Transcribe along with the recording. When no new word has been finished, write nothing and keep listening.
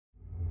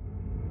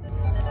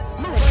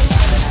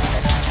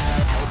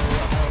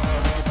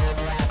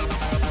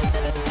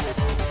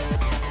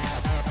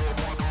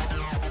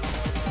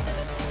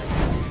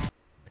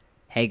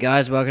Hey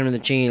guys, welcome to the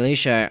Chingy Lee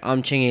Show.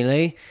 I'm Chingy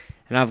Lee,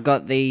 and I've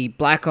got the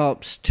Black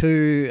Ops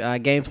 2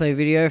 gameplay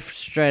video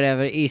straight out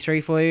of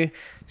E3 for you.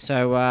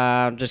 So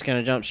I'm just going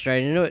to jump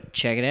straight into it.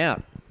 Check it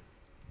out.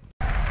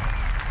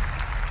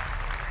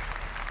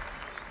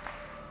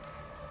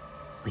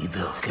 We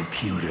build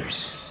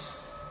computers,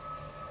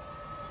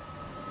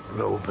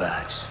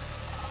 robots,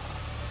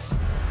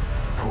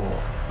 whole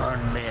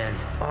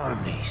unmanned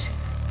armies,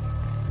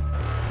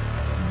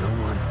 and no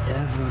one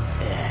ever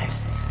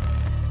asks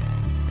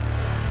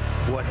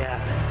what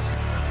happens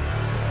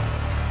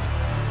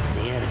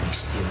when the enemy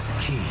steals the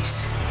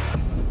keys.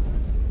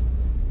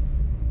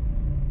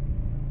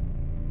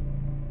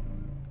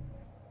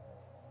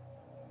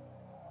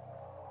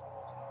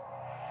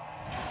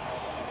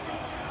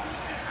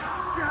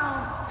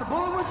 Down! The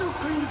bullet went through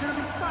clean, you're gonna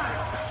be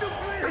fine! Still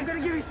bleeding! I'm gonna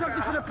give you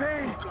something for the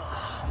pain!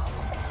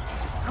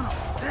 Son of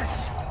a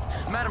bitch!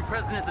 Madam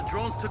President, the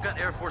drones took out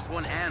Air Force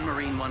One and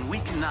Marine One. We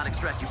cannot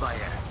extract you by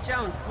air.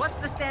 Jones, what's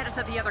the status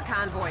of the other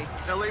convoys?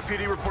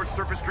 LAPD reports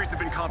surface streets have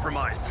been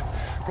compromised.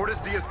 Cordes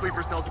Diaz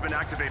sleeper cells have been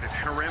activated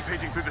and are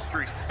rampaging through the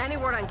streets. Any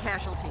word on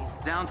casualties?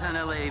 Downtown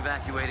LA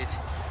evacuated.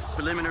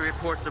 Preliminary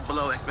reports are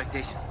below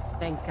expectations.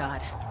 Thank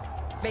God.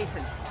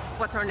 Mason,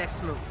 what's our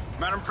next move?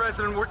 Madam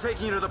President, we're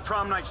taking you to the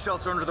prom night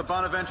shelter under the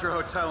Bonaventure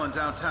Hotel in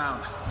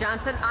downtown.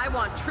 Johnson, I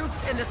want troops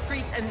in the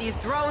streets and these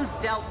drones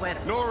dealt with.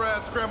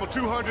 NORAD scrambled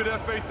 200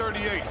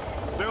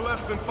 FA-38s. They're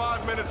less than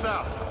 5 minutes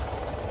out.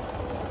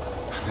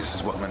 This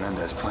is what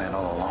Menendez planned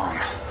all along.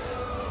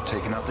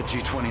 Taking out the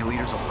G20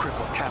 leaders will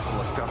cripple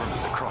capitalist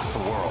governments across the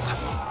world.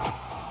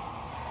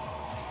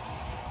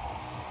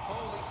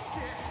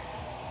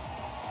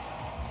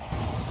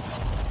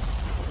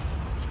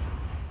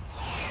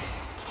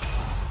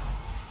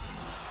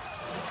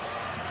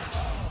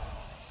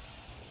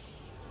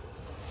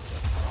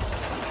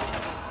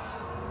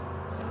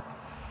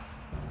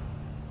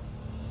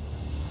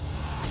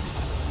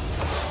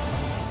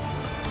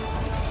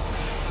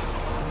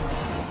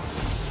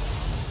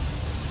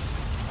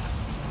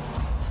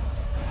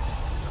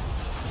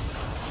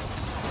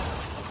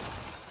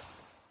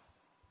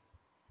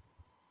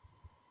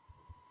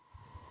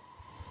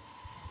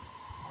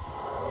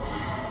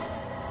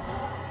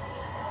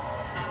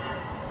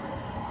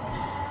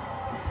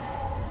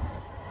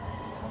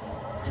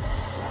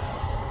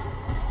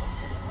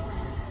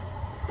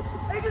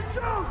 Agent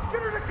Jones,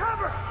 get her to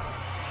cover!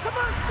 Come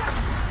on, Seth!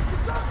 The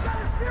gun's got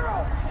a zero!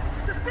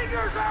 The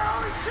Stingers are our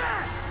only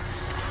chance!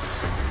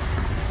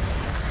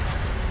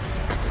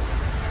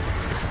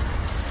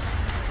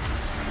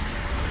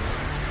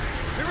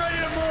 Get ready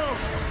to move!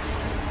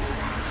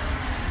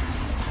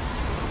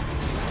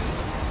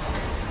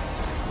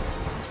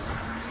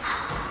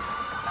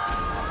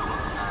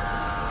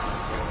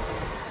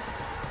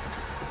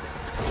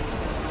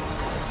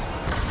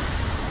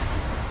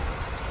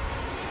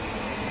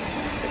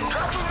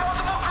 Tracking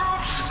multiple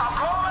groups! I'll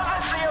call them as I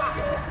see them!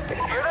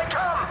 Here they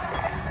come!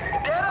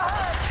 Dead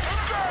ahead!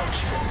 Engage!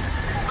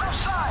 Left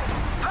side!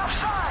 Left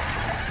side!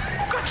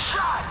 Good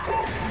shot!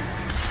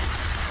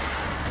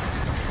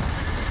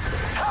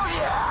 Hell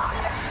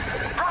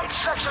yeah! Right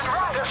section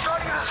right! They're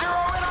starting to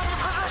zero in on your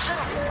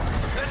position!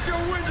 That's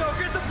your window!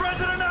 Get the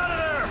president out of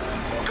there!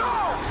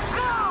 Go!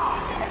 Now!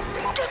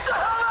 Get the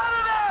hell out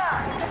of there!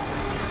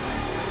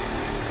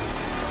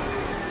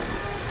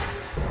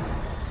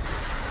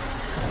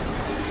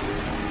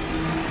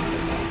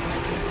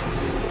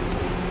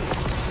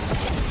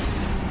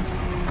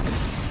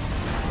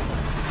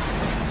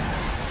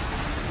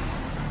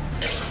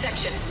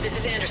 Section, this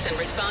is Anderson,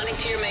 responding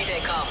to your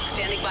Mayday call.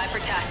 Standing by for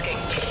tasking.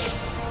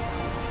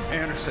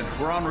 Anderson,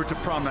 we're en route to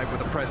prom night with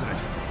the president.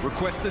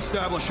 Request to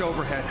establish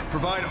overhead.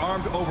 Provide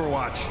armed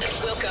overwatch.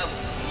 Wilco,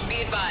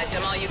 be advised,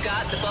 I'm all you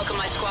got. The bulk of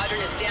my squadron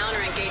is down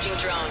or engaging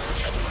drones.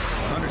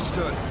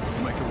 Understood.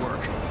 We'll make it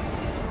work.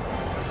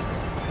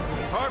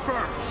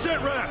 Harper, sit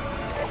rep!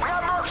 We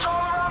got mercs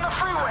all around the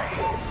freeway.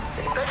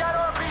 They got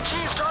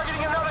RPGs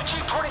targeting another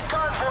G20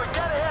 convoy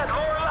dead ahead,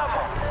 lower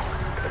level.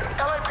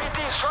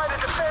 LAPD's trying to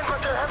defend,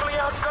 but they're heavily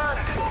outgunned.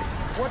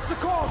 What's the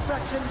call,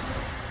 section?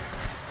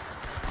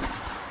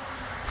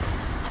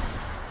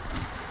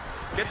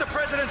 Get the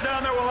president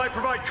down there while I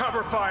provide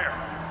cover fire.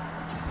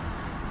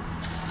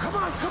 Come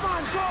on, go,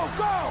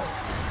 go!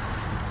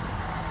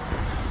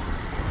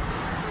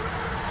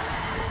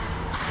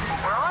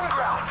 We're on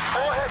ground,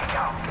 full head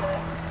count.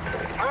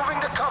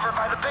 Moving to cover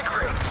by the big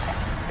rig.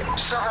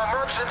 Several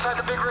mercs inside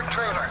the big rig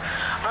trailer.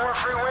 Lower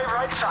freeway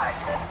right side.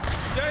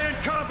 Stay in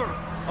cover!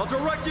 I'll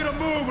direct you to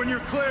move when you're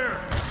clear.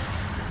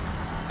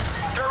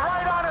 You're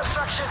right on us,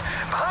 section,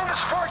 behind the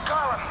support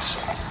columns.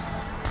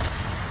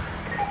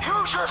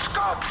 Use your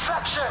scope,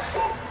 section.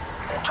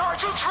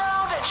 Charge each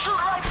round and shoot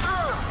right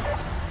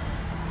through.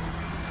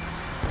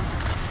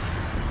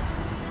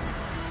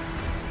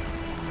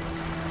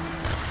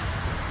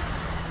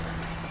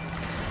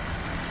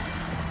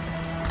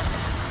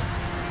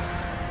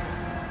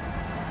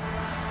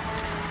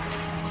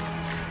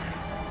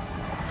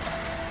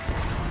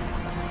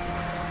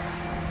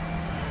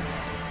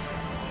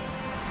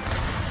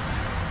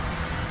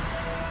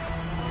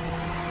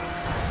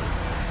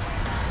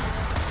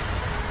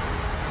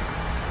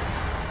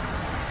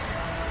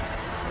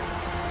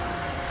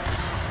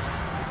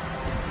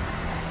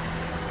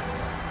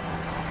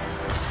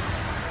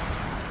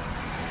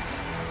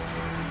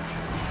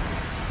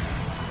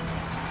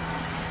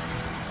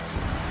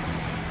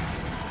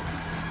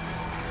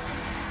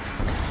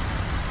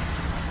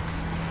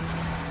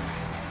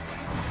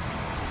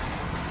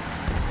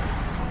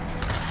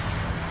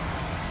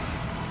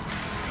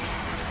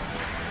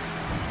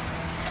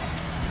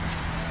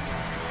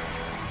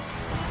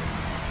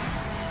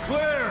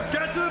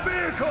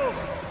 vehicles!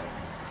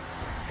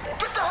 Get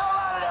the hell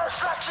out of there,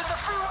 section! The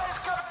freeway's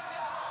coming!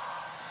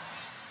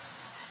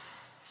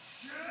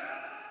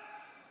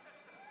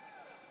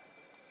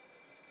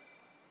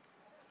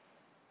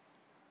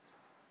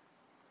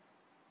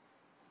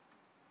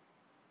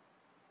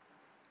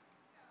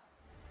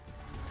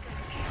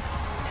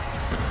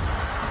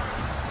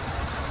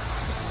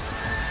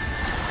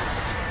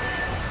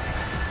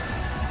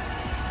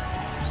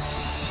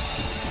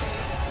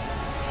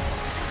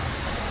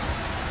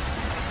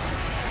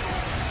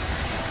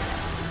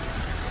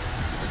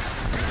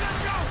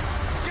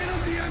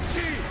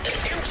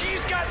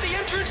 MG's got the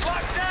entrance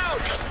locked down!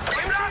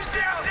 MG's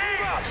down!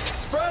 Move up!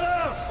 Spread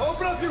out!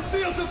 Open up your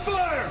fields of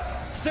fire!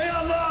 Stay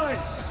online!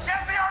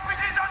 Get the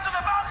RPGs up to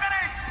the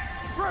balconies!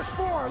 First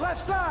floor,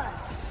 left side!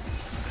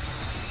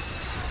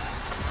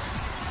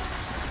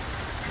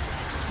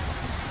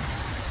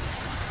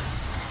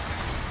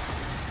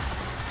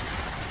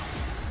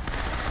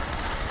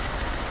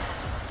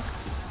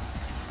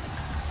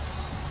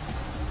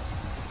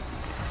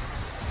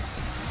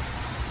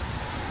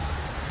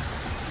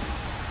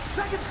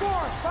 Second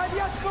floor, find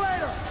the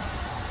escalator!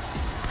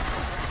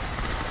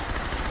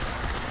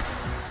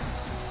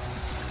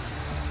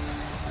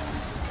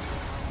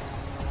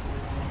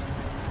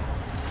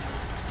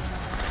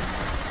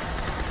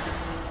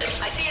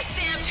 I see a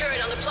SAM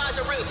turret on the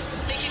plaza roof.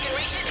 Think you can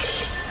reach it?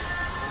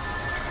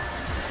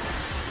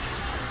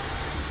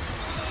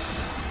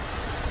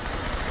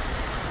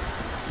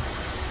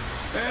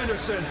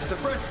 Anderson, the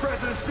French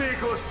president's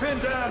vehicle is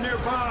pinned down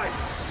nearby.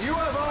 You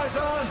have eyes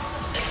on?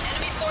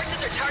 Enemy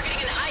forces are targeting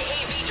an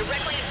IAV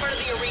directly in front of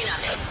the arena.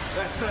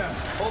 That's them.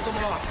 Hold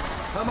them off.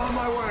 I'm on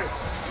my way.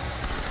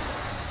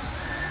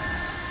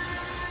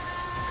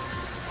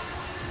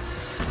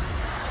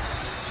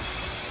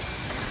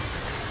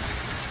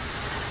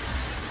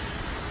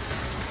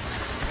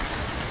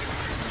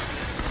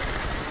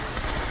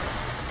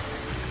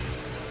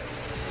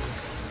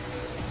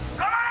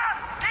 Come on!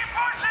 Keep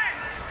pushing!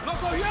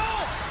 Loco, yo!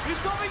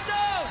 He's coming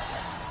down!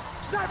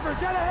 Sniper,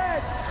 dead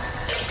ahead!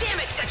 Damn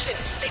it, section!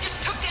 They just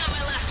took down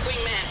my last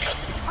wingman.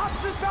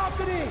 Opposite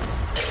balcony!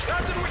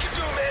 Nothing we can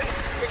do, man.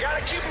 We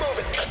gotta keep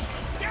moving.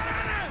 Get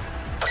on him!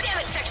 Damn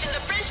it, section!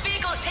 The French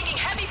vehicle is taking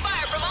heavy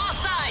fire from all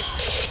sides.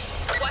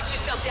 Watch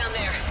yourself down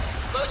there.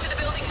 Most of the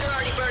buildings are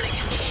already burning.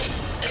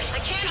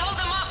 I can't hold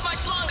them off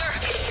much longer.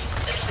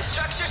 The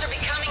structures are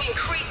becoming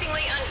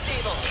increasingly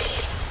unstable.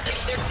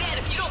 They're dead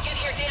if you don't get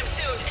here damn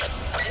soon.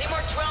 Any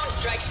more drone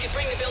strikes could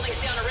bring the buildings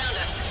down around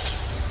us.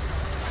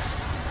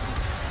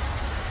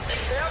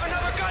 They have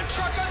another gun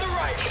truck on the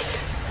right.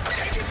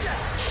 Take it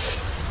down.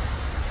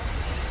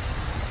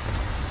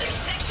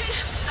 Section,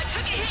 I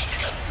took a hit.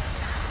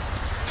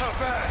 How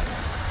bad?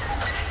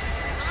 I'm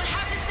gonna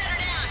have to set her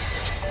down.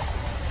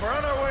 We're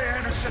on our way,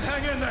 Anderson.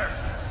 Hang in there.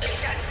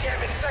 God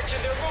damn it, section.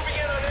 They're moving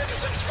in on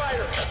Anderson's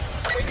fighter.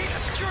 We need to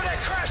secure that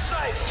crash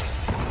site.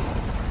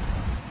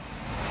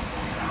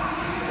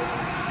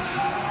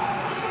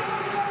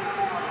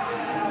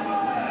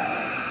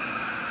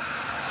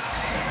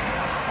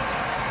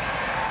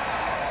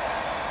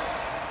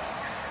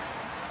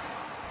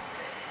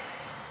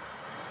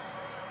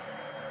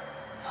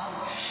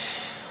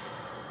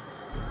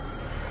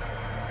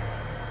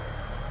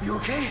 You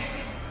okay?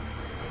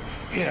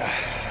 Yeah.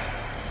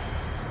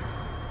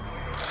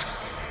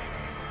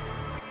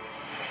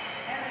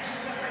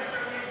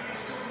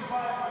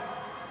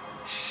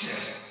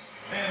 Shit.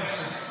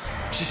 Anderson.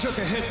 She took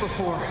a hit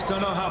before.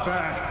 Don't know how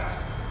bad.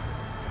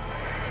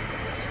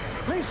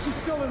 At least she's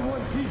still in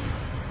one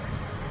piece.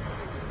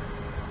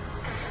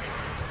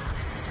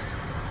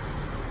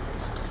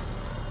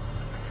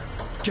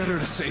 Get her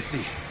to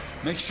safety.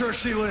 Make sure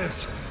she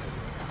lives.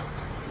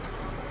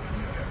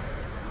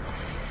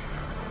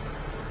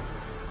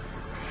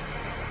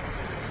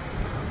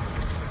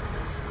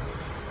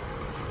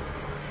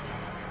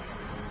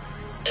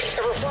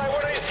 Ever fly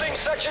one of these things,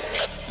 section?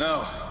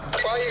 No.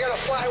 Well, you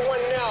gotta fly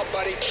one now,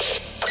 buddy.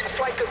 The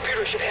flight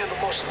computer should handle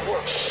most of the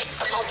work.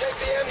 I'll take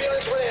the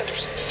ambulance with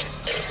Anderson.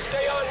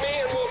 Stay on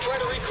me and we'll try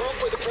to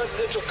regroup with the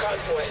presidential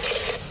convoy.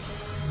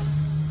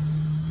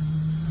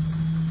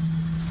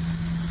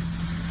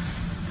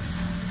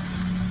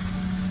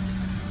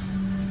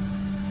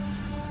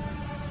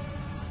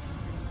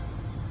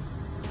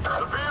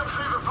 The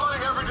PMCs are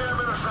flooding every damn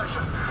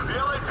intersection. The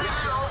LAPD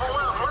are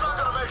overwhelmed. We're not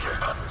gonna make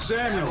it.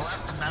 Samuels,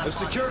 I've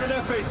secured an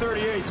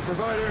F-838 to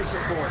provide air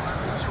support.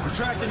 I'm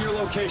tracking your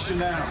location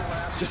now.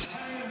 Just...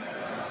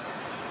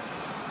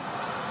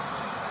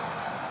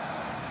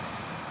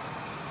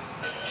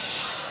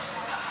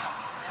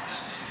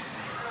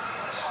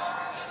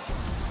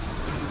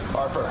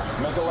 Harper,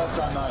 make a left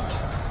on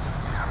 9th.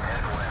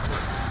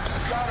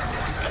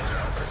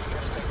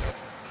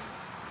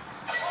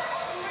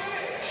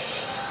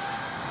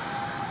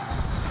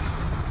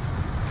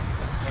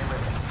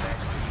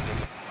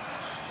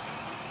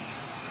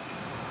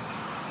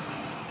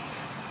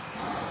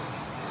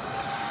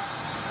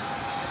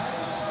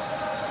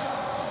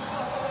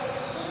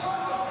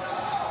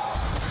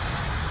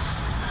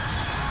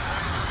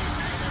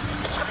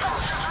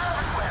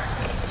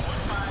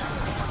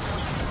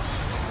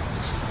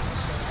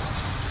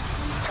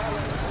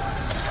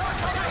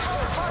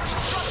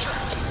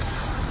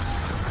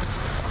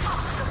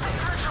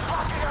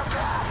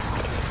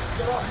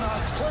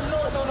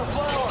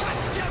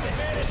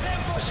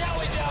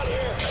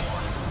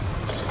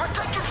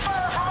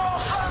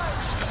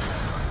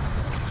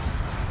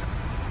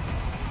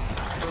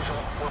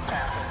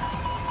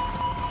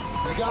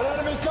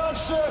 Enemy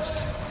gunships!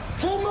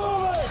 Keep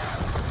moving!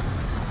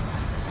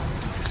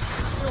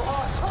 It's too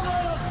hot. Come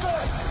right up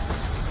there!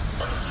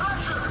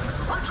 Section!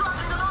 We're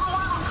tracking another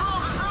wave of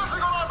drones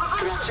advancing on our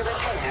position!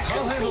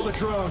 I'll handle the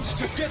drones.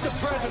 Just get the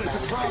president to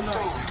prom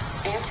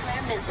night.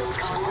 Air-to-air missiles,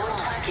 onboard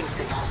tracking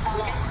signals,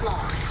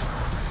 locked.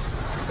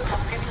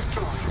 Target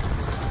destroyed.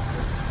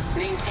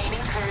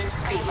 Maintaining current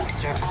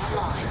speedster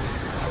online.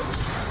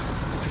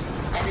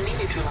 Enemy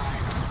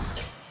neutralized.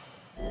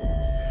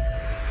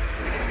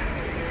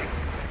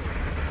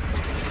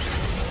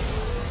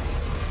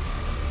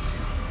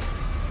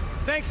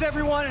 Thanks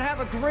everyone and have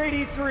a great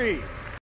E3.